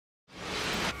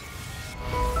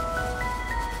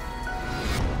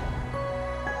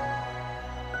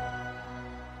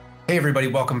Hey everybody,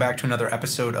 welcome back to another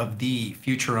episode of the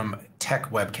Futurum Tech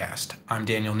Webcast. I'm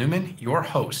Daniel Newman, your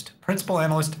host, principal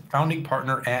analyst, founding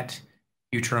partner at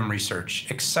Futurum Research.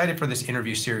 Excited for this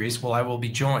interview series. Well, I will be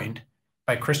joined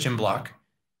by Christian Block,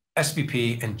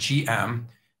 SVP and GM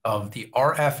of the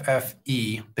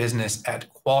RFFE business at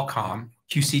Qualcomm,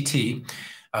 QCT.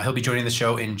 He'll be joining the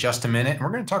show in just a minute. And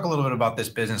we're going to talk a little bit about this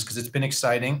business because it's been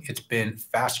exciting. It's been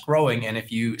fast growing. And if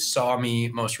you saw me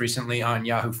most recently on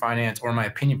Yahoo Finance or my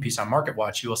opinion piece on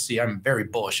MarketWatch, you will see I'm very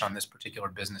bullish on this particular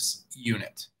business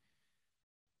unit.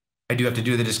 I do have to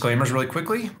do the disclaimers really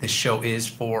quickly. This show is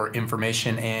for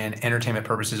information and entertainment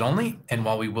purposes only. And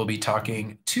while we will be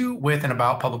talking to, with, and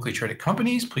about publicly traded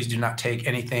companies, please do not take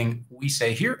anything we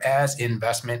say here as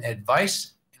investment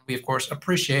advice. And we, of course,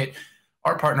 appreciate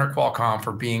our partner Qualcomm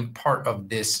for being part of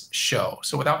this show.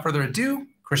 So without further ado,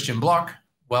 Christian Block,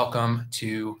 welcome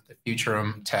to the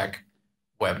Futurum Tech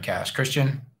Webcast.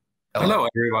 Christian, hello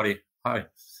everybody. Hi.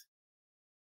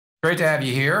 Great to have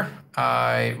you here.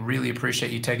 I really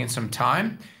appreciate you taking some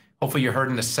time. Hopefully you're heard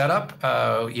in the setup.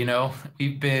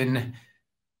 We've been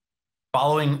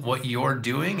following what you're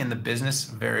doing in the business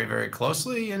very, very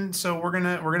closely, and so we're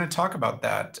gonna talk about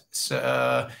that.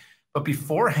 But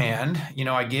beforehand,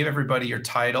 I gave everybody your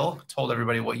title, told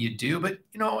everybody what you do. But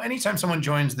anytime someone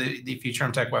joins the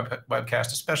Futurum Tech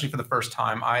Webcast, especially for the first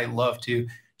time, I love to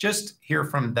just hear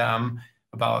from them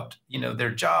about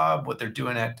their job, what they're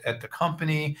doing at the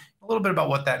company, a little bit about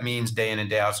what that means day in and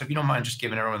day out. So if you don't mind just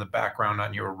giving everyone the background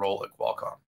on your role at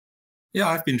Qualcomm. Yeah,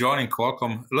 I've been joining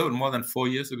Qualcomm a little more than 4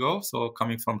 years ago, so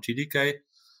coming from TDK,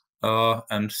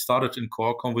 and started in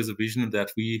Qualcomm with a vision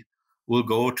that we will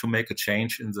go to make a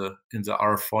change in the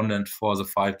RF front end for the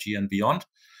 5G and beyond.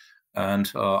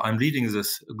 And I'm leading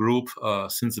this group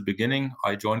since the beginning.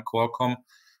 I joined Qualcomm.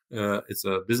 It's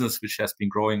a business which has been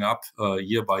growing up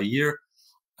year by year,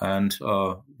 and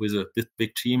with a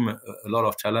big team, a lot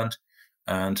of talent.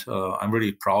 And I'm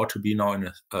really proud to be now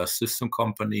in a system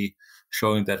company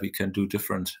showing that we can do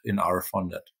different in RF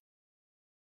front end.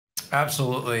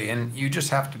 Absolutely. And you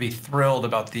just have to be thrilled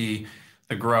about the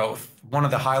growth. One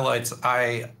of the highlights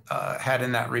I had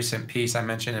in that recent piece I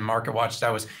mentioned in MarketWatch, I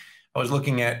was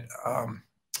looking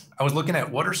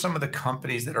at what are some of the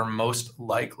companies that are most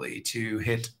likely to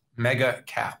hit mega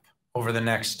cap over the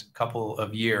next couple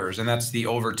of years, and that's the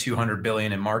over 200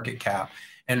 billion in market cap,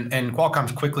 and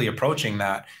Qualcomm's quickly approaching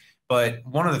that. But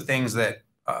one of the things that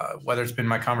whether it's been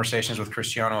my conversations with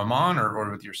Cristiano Amon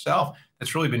or with yourself,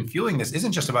 that's really been fueling this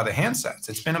isn't just about the handsets.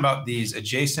 It's been about these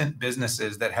adjacent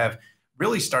businesses that have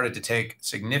really started to take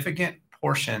significant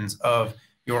portions of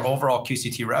your overall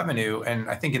QCT revenue, and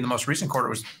I think in the most recent quarter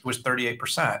was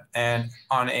 38%, and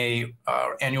on a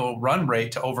annual run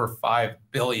rate to over 5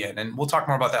 billion. And we'll talk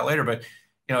more about that later. But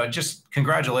just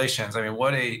congratulations. I mean,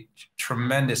 what a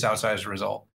tremendous outsized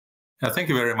result. Yeah, thank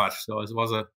you very much. So it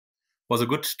was a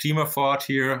good team effort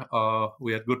here.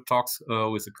 We had good talks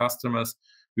with the customers.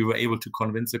 We were able to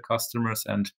convince the customers,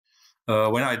 and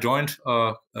when I joined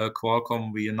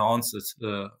Qualcomm, we announced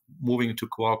that moving to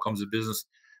Qualcomm, the business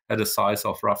had a size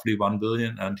of roughly 1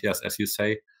 billion. And yes, as you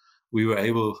say, we were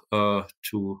able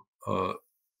to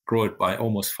grow it by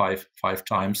almost five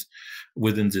times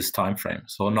within this time frame.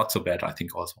 So not so bad, I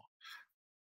think, also.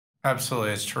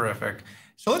 Absolutely. It's terrific.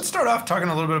 So let's start off talking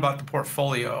a little bit about the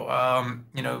portfolio.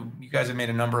 You guys have made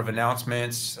a number of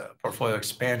announcements, portfolio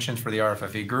expansions for the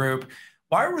RFFE group.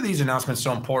 Why were these announcements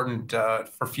so important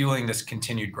for fueling this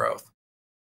continued growth?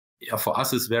 Yeah, for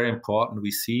us, it's very important.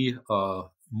 We see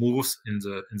moves in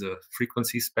the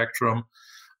frequency spectrum.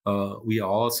 We are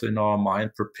also in our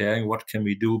mind preparing what can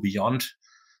we do beyond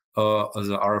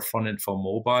the RF front end for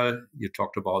mobile. You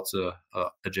talked about the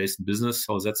adjacent business,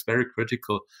 so that's very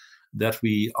critical that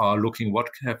we are looking what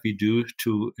can we do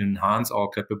to enhance our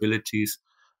capabilities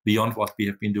beyond what we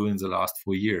have been doing the last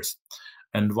 4 years.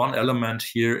 And one element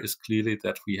here is clearly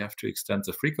that we have to extend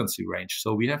the frequency range.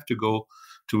 So we have to go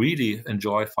to really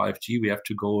enjoy 5G. We have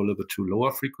to go a little bit to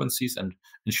lower frequencies and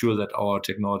ensure that our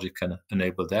technology can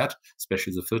enable that,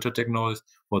 especially the filter technologies.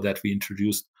 For that, we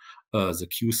introduced the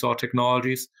QSOR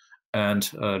technologies. And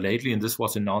lately, and this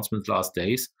was announcement last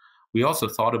days, we also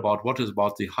thought about what is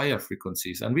about the higher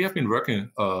frequencies. And we have been working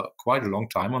quite a long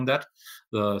time on that.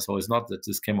 So it's not that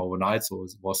this came overnight. So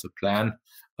it was a plan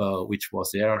which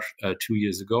was there 2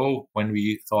 years ago when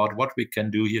we thought what we can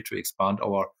do here to expand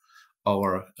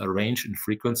our range and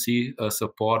frequency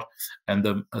support. And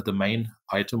the main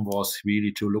item was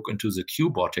really to look into the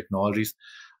Q-bar technologies,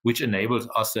 which enables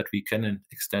us that we can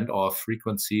extend our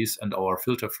frequencies and our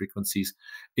filter frequencies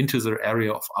into the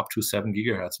area of up to 7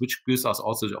 gigahertz, which gives us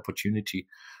also the opportunity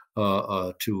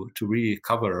to really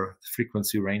cover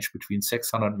frequency range between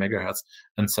 600 megahertz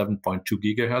and 7.2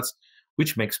 gigahertz,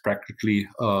 which makes practically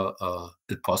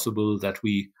it possible that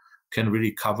we can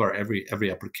really cover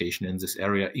every application in this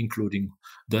area, including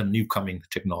the new coming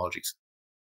technologies.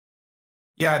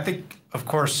 Yeah, I think, of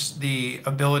course, the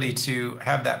ability to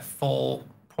have that full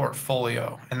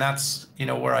portfolio, and that's,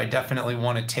 where I definitely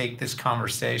want to take this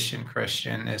conversation,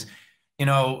 Christian, is,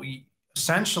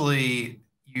 essentially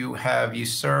you have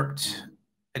usurped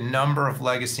a number of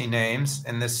legacy names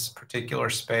in this particular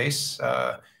space.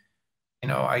 I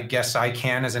guess I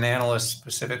can, as an analyst,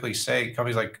 specifically say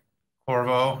companies like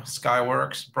Qorvo,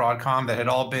 Skyworks, Broadcom, that had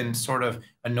all been sort of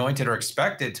anointed or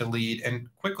expected to lead. And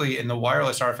quickly in the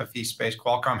wireless RFFE space,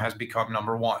 Qualcomm has become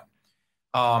number one.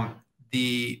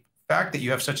 The fact that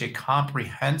you have such a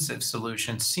comprehensive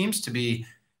solution seems to be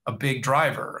a big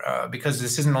driver, because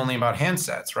this isn't only about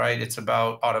handsets, right? It's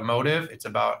about automotive, it's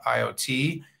about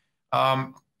IoT.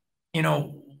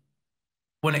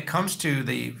 When it comes to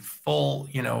the full,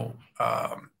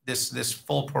 this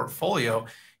full portfolio,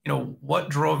 what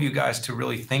drove you guys to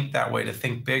really think that way, to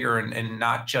think bigger and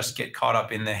not just get caught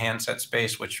up in the handset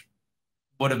space, which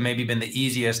would have maybe been the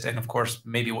easiest and, of course,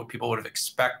 maybe what people would have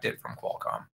expected from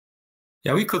Qualcomm?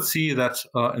 Yeah, we could see that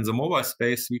in the mobile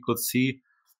space, we could see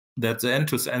that the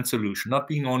end-to-end solution, not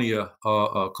being only a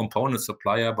component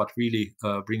supplier, but really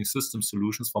bringing system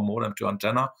solutions from modem to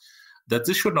antenna, that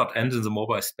this should not end in the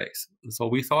mobile space. So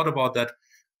we thought about that.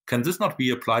 Can this not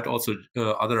be applied also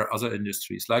other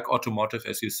industries like automotive,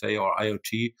 as you say, or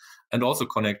IoT, and also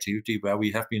connectivity, where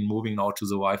we have been moving now to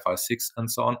the Wi-Fi 6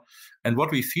 and so on? And what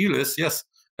we feel is, yes,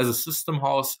 as a system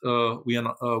house,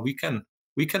 we can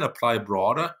apply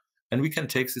broader, and we can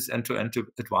take this end-to-end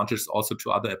advantage also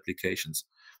to other applications,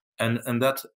 and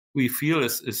that we feel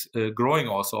is growing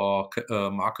also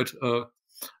our market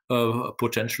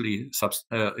potentially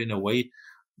in a way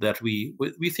that we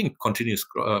think continuous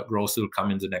growth will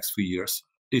come in the next few years,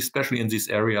 especially in these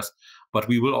areas. But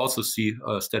we will also see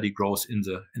steady growth in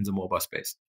the mobile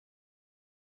space.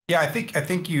 Yeah, I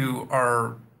think you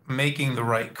are making the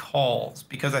right calls,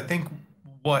 because I think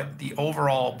what the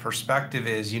overall perspective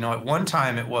is, at one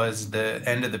time it was the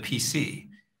end of the PC,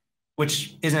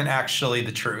 which isn't actually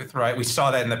the truth, right? We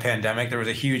saw that in the pandemic. There was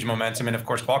a huge momentum, and of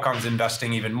course, Qualcomm's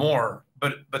investing even more.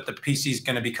 But the PC is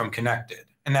going to become connected,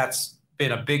 and that's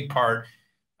been a big part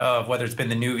of whether it's been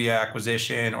the Nuvia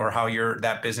acquisition or how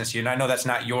that business unit. I know that's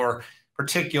not your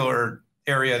particular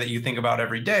area that you think about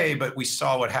every day, but we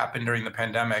saw what happened during the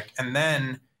pandemic. And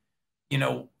then,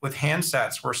 with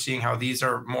handsets, we're seeing how these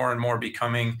are more and more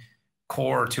becoming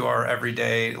core to our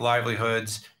everyday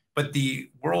livelihoods. But the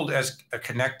world as a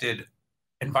connected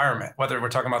environment, whether we're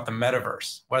talking about the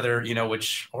metaverse, whether,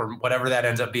 or whatever that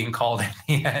ends up being called in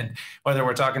the end, whether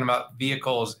we're talking about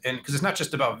vehicles, and because it's not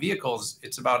just about vehicles,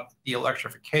 it's about the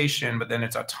electrification, but then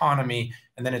it's autonomy,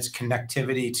 and then it's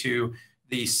connectivity to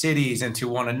the cities and to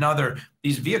one another.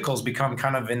 These vehicles become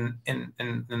kind of in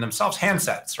themselves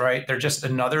handsets, right? They're just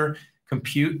another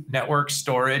compute, network,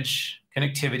 storage,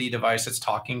 connectivity device that's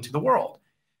talking to the world.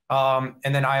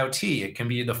 And then IoT, it can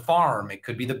be the farm, it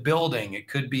could be the building, it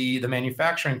could be the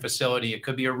manufacturing facility, it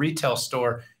could be a retail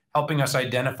store, helping us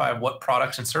identify what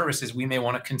products and services we may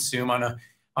want to consume on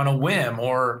a whim,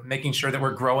 or making sure that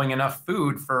we're growing enough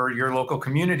food for your local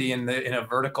community in a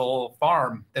vertical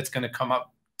farm that's going to come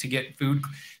up to get food.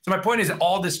 So my point is that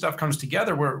all this stuff comes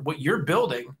together where what you're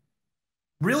building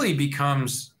really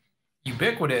becomes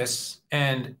ubiquitous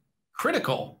and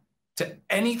critical to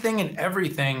anything and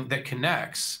everything that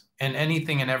connects, and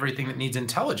anything and everything that needs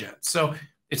intelligence. So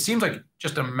it seems like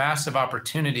just a massive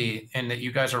opportunity, and that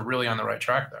you guys are really on the right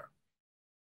track there.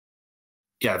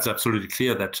 Yeah, it's absolutely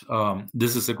clear that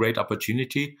this is a great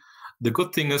opportunity. The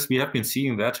good thing is we have been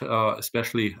seeing that,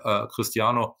 especially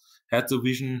Cristiano had the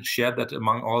vision, shared that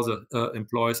among all the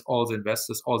employees, all the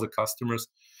investors, all the customers.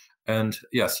 And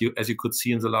yes, as you could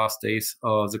see in the last days,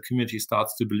 the community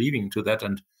starts to believing into that,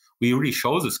 and we really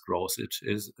show this growth. It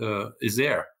is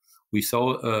there. We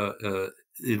saw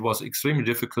it was extremely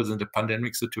difficult in the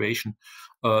pandemic situation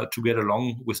to get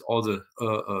along with all the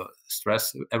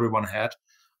stress everyone had,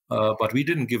 but we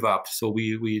didn't give up. So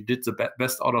we did the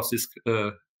best out of this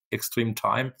extreme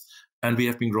time, and we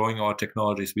have been growing our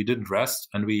technologies. We didn't rest,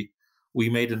 and we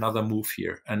made another move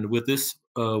here. And with this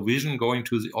vision going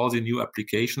to all the new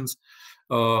applications,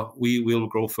 we will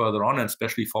grow further on, and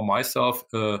especially for myself,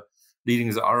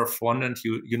 leading the RF front end,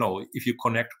 if you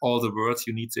connect all the words,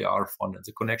 you need the RF front end.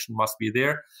 The connection must be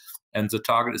there. And the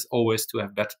target is always to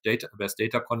have best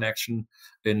data connection.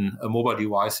 In a mobile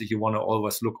device, you want to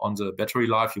always look on the battery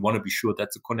life. You want to be sure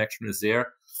that the connection is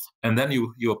there. And then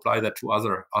you apply that to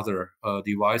other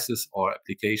devices or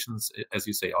applications, as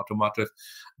you say, automotive,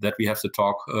 that we have to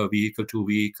talk vehicle to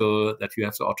vehicle, that you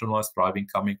have the autonomous driving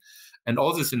coming. And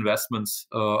all these investments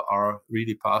are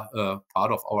really part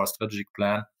of our strategic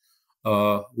plan,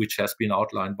 which has been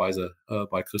outlined by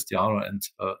Cristiano. And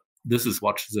this is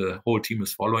what the whole team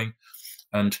is following.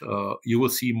 And you will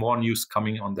see more news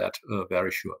coming on that,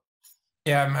 very sure.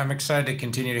 Yeah, I'm excited to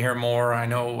continue to hear more. I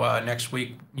know next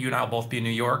week you and I will both be in New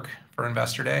York for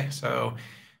Investor Day. So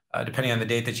depending on the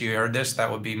date that you heard this,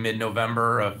 that would be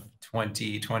mid-November of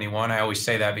 2021. I always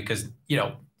say that because,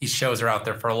 these shows are out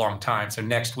there for a long time. So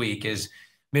next week is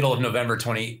middle of November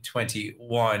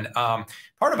 2021. Part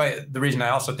of the reason I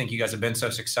also think you guys have been so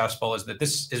successful is that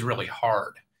this is really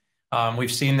hard.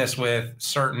 We've seen this with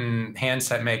certain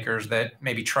handset makers that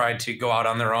maybe tried to go out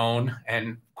on their own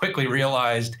and quickly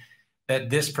realized that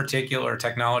this particular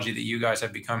technology that you guys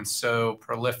have become so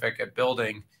prolific at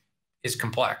building is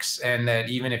complex, and that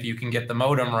even if you can get the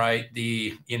modem right,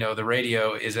 the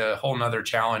radio is a whole nother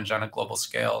challenge on a global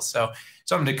scale. So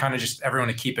something to kind of just everyone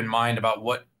to keep in mind about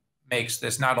what makes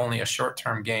this not only a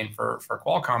short-term gain for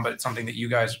Qualcomm, but it's something that you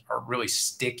guys are really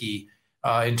sticky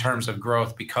in terms of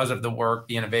growth because of the work,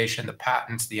 the innovation, the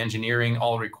patents, the engineering,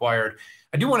 all required.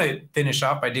 I do want to finish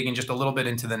off by digging just a little bit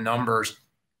into the numbers.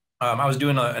 I was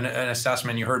doing an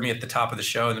assessment. You heard me at the top of the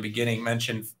show in the beginning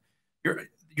mention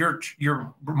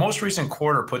your most recent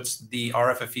quarter puts the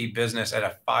RFFE business at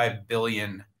a 5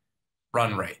 billion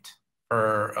run rate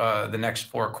for the next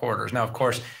 4 quarters. Now, of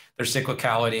course, there's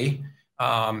cyclicality,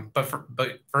 but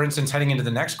for instance, heading into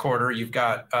the next quarter, you've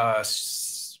got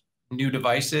new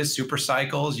devices, super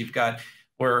cycles. You've got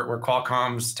where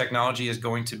Qualcomm's technology is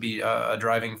going to be a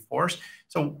driving force.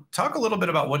 So, talk a little bit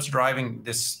about what's driving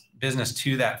this business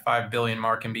to that 5 billion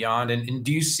mark and beyond. And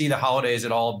do you see the holidays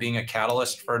at all being a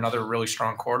catalyst for another really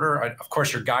strong quarter? Of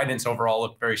course, your guidance overall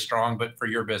looked very strong, but for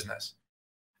your business.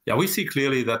 Yeah, we see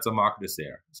clearly that the market is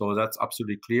there. So that's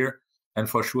absolutely clear. And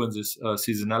for sure in this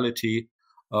seasonality,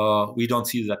 we don't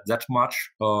see that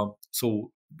much.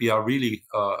 So we are really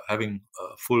having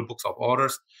full books of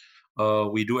orders.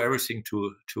 We do everything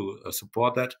to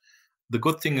support that. The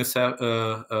good thing is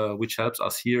that, which helps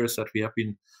us here is that we have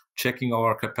been checking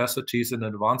our capacities in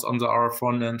advance on the RF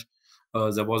front end.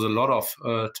 There was a lot of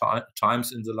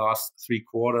times in the last 3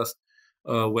 quarters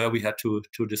where we had to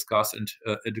discuss and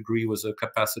agree with the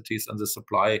capacities and the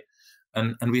supply.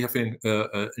 And we have been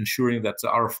ensuring that the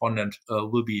RF front end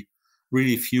will be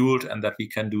really fueled and that we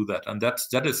can do that. And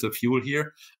that is the fuel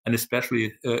here. And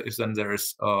especially if then there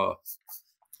is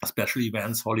special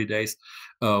events, holidays,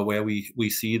 where we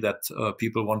see that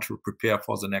people want to prepare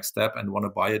for the next step and want to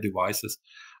buy devices.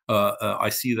 I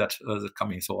see that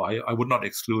coming. So I would not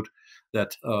exclude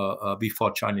that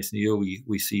before Chinese New Year,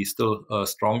 we see still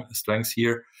strong strengths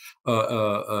here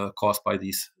caused by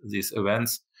these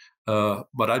events.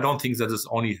 But I don't think that is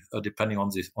only depending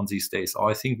on these days.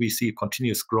 I think we see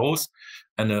continuous growth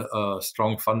and a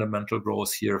strong fundamental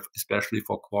growth here, especially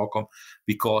for Qualcomm,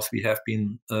 because we have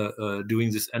been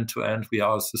doing this end-to-end. We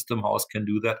are a system house, can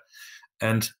do that.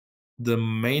 And the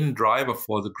main driver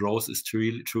for the growth is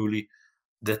truly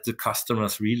that the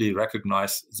customers really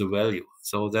recognize the value.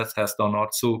 So that has done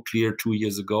not so clear 2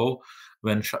 years ago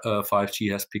when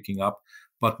 5G has picking up.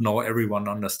 But now everyone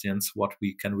understands what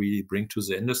we can really bring to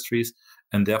the industries.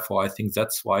 And therefore, I think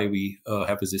that's why we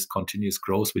have this continuous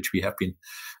growth, which we have been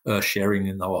sharing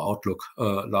in our outlook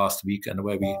last week, and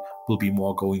where we will be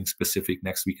more going specific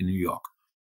next week in New York.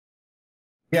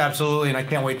 Yeah, absolutely. And I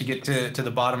can't wait to get to the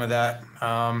bottom of that.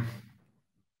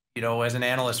 As an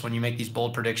analyst, when you make these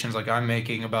bold predictions like I'm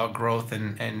making about growth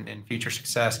and future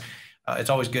success, it's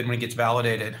always good when it gets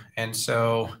validated. And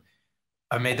so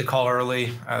I made the call early.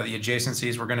 The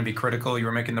adjacencies were going to be critical. You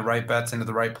were making the right bets into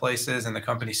the right places, and the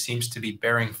company seems to be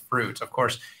bearing fruit. Of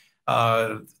course,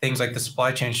 things like the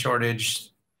supply chain shortage,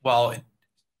 while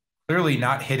clearly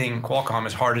not hitting Qualcomm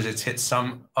as hard as it's hit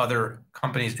some other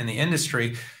companies in the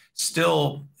industry,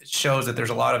 still shows that there's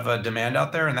a lot of demand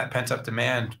out there, and that pent-up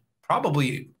demand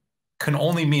probably can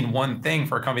only mean one thing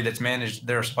for a company that's managed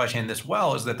their supply chain this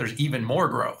well, is that there's even more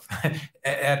growth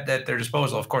at their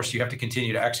disposal. Of course, you have to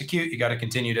continue to execute. You got to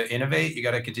continue to innovate. You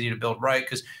got to continue to build right,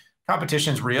 because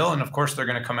competition's real. And of course, they're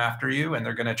going to come after you and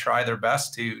they're going to try their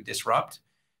best to disrupt.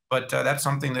 But that's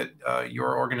something that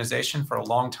your organization for a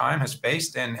long time has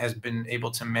faced and has been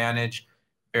able to manage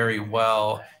very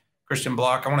well. Christian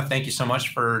Block, I want to thank you so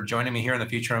much for joining me here in the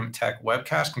Futurum Tech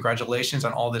Webcast. Congratulations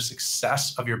on all the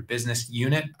success of your business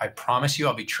unit. I promise you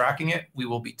I'll be tracking it. We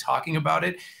will be talking about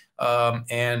it.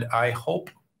 And I hope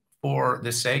for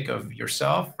the sake of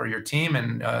yourself, or your team,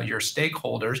 and your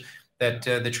stakeholders, that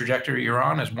the trajectory you're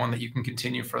on is one that you can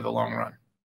continue for the long run.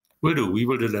 Will do. We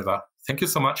will deliver. Thank you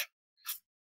so much.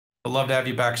 I'd love to have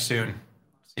you back soon.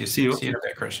 See you in a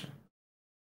bit, Christian.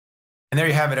 And there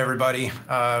you have it, everybody.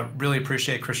 Really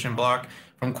appreciate Christian Block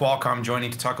from Qualcomm joining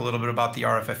to talk a little bit about the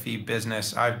RFFE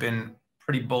business. I've been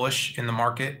pretty bullish in the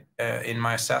market in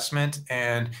my assessment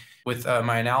and with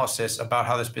my analysis about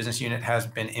how this business unit has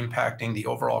been impacting the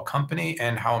overall company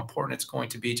and how important it's going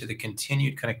to be to the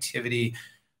continued connectivity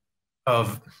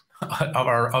of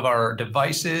our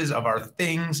devices, of our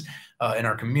things, in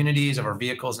our communities, of our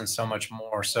vehicles, and so much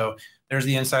more. So there's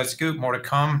the inside scoop. More to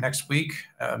come next week,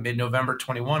 mid-November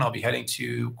 21. I'll be heading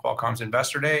to Qualcomm's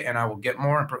Investor Day, and I will get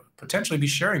more and potentially be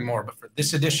sharing more. But for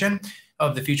this edition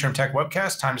of the Futurum Tech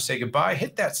Webcast, time to say goodbye.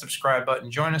 Hit that subscribe button.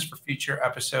 Join us for future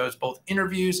episodes, both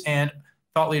interviews and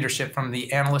thought leadership from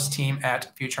the analyst team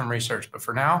at Futurum Research. But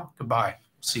for now, goodbye.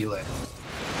 See you later.